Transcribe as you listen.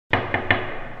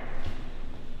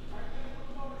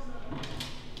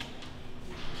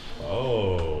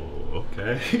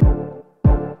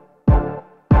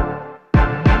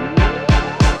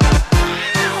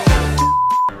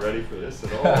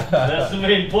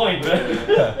main point,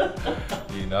 man.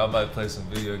 You know, I might play some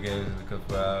video games in a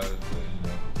couple hours, but you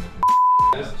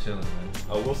know. Just chilling, man.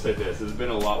 I will say this, it's been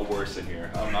a lot worse in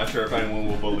here. I'm not sure if anyone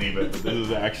will believe it, but this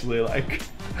is actually like,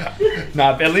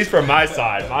 not, at least from my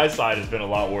side. My side has been a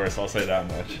lot worse, I'll say that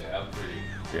much. Yeah, I'm pretty.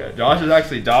 Yeah, Josh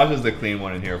is the clean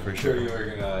one in here for sure. Pretty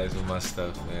organized with my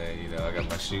stuff, man. You know, I got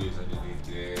my shoes underneath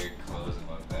there, clothes in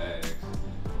my bags.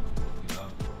 You know,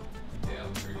 yeah,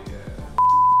 I'm pretty.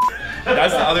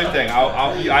 That's the other thing.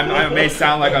 I may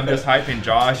sound like I'm just hyping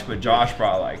Josh, but Josh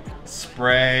brought like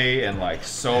spray and like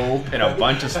soap and a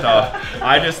bunch of stuff.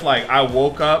 I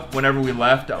woke up whenever we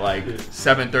left at like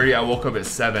 7:30. I woke up at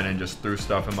 7 and just threw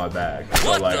stuff in my bag.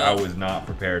 So like I was not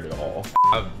prepared at all.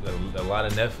 A lot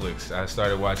of Netflix. I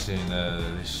started watching the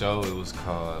show. It was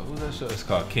called, what was that show? It's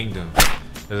called Kingdom.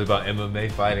 It was about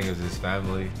MMA fighting. It was his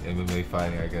family. MMA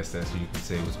fighting, I guess that's what you can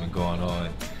say what's been going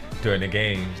on during the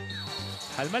games.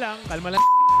 Kalma lang.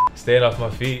 Staying off my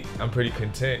feet, I'm pretty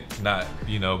content not,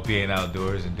 you know, being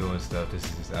outdoors and doing stuff. This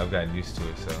is just, I've gotten used to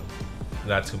it, so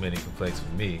not too many complaints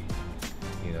from me,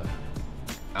 you know.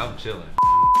 I'm chilling.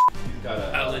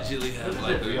 I legitimately have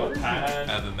like I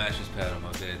have a mattress pad on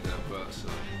my bed that I brought, so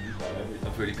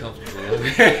I'm pretty comfortable over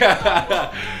here.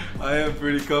 I am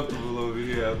pretty comfortable over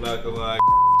here, I'm not gonna lie.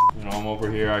 You know, I'm over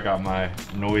here, I got my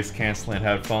noise canceling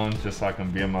headphones just so I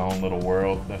can be in my own little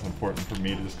world. That's important for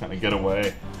me to just kind of get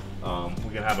away.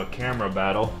 We can have a camera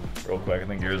battle real quick. I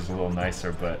think yours is a little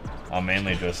nicer, but I've been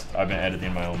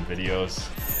editing my own videos.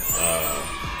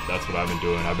 That's what I've been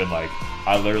doing.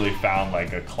 I literally found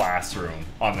like a classroom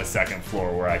on the second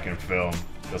floor where I can film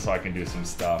just so I can do some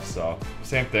stuff. So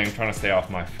same thing, trying to stay off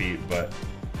my feet, but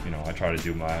you know, I try to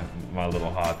do my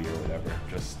little hobby or whatever.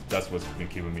 Just, that's what's been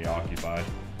keeping me occupied.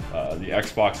 The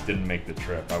Xbox didn't make the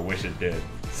trip. I wish it did.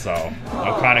 So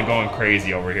I'm kind of going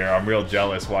crazy over here. I'm real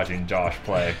jealous watching Josh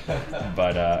play,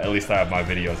 but at least I have my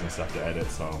videos and stuff to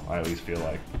edit, so I at least feel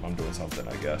like I'm doing something,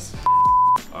 I guess.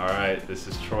 All right, this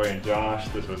is Troy and Josh.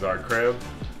 This was our crib.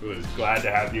 It was glad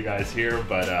to have you guys here,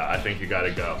 but I think you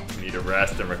gotta go. You need to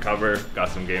rest and recover. Got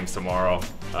some games tomorrow.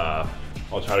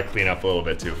 I'll try to clean up a little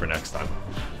bit too for next time.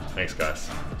 Thanks, guys.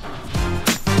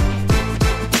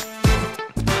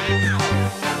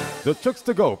 The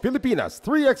Chooks-to-Go Pilipinas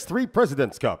 3x3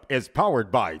 President's Cup is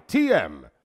powered by TM.